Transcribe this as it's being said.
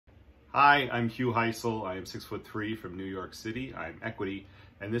Hi, I'm Hugh Heisel. I am 6'3" from New York City. I'm Equity,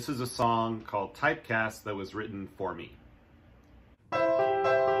 and this is a song called Typecast that was written for me.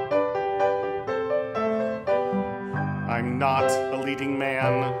 I'm not a leading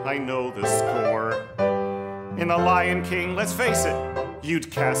man, I know the score. In The Lion King, let's face it,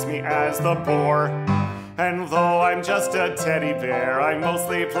 you'd cast me as the boar. And though I'm just a teddy bear, I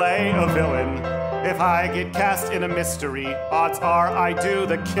mostly play a villain. If I get cast in a mystery, odds are I do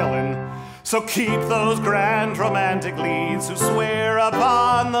the killin'. So keep those grand romantic leads who swear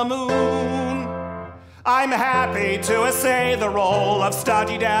upon the moon. I'm happy to essay the role of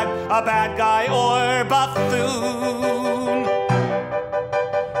stodgy dad, a bad guy, or buffoon.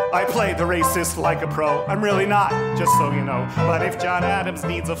 I played the racist like a pro. I'm really not, just so you know. But if John Adams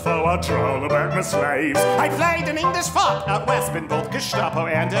needs a foe, I'll troll about my slaves. I played an English fop out west in both Gestapo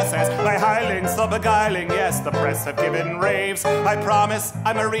and SS. My hirelings so beguiling, yes, the press have given raves. I promise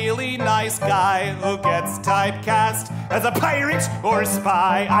I'm a really nice guy who gets typecast as a pirate or a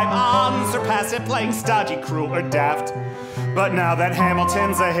spy. I'm unsurpassed playing stodgy, cruel, or daft. But now that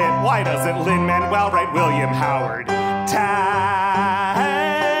Hamilton's a hit, why doesn't Lin-Manuel write William Howard?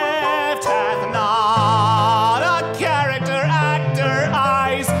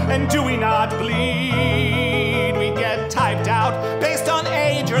 And do we not bleed? We get typed out based on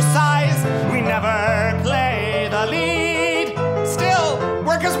age or size. We never play the lead. Still,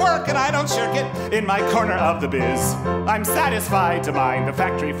 work is work and I don't shirk it. In my corner of the biz, I'm satisfied to mind the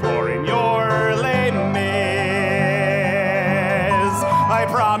factory floor in your Les Mis. I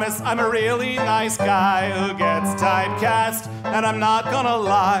promise I'm a really nice guy who gets typecast, and I'm not gonna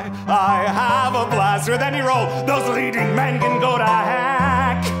lie, I have a blast with any role those leading men can go to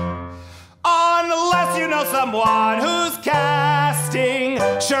hack. Unless you know someone who's casting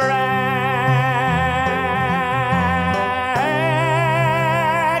charades.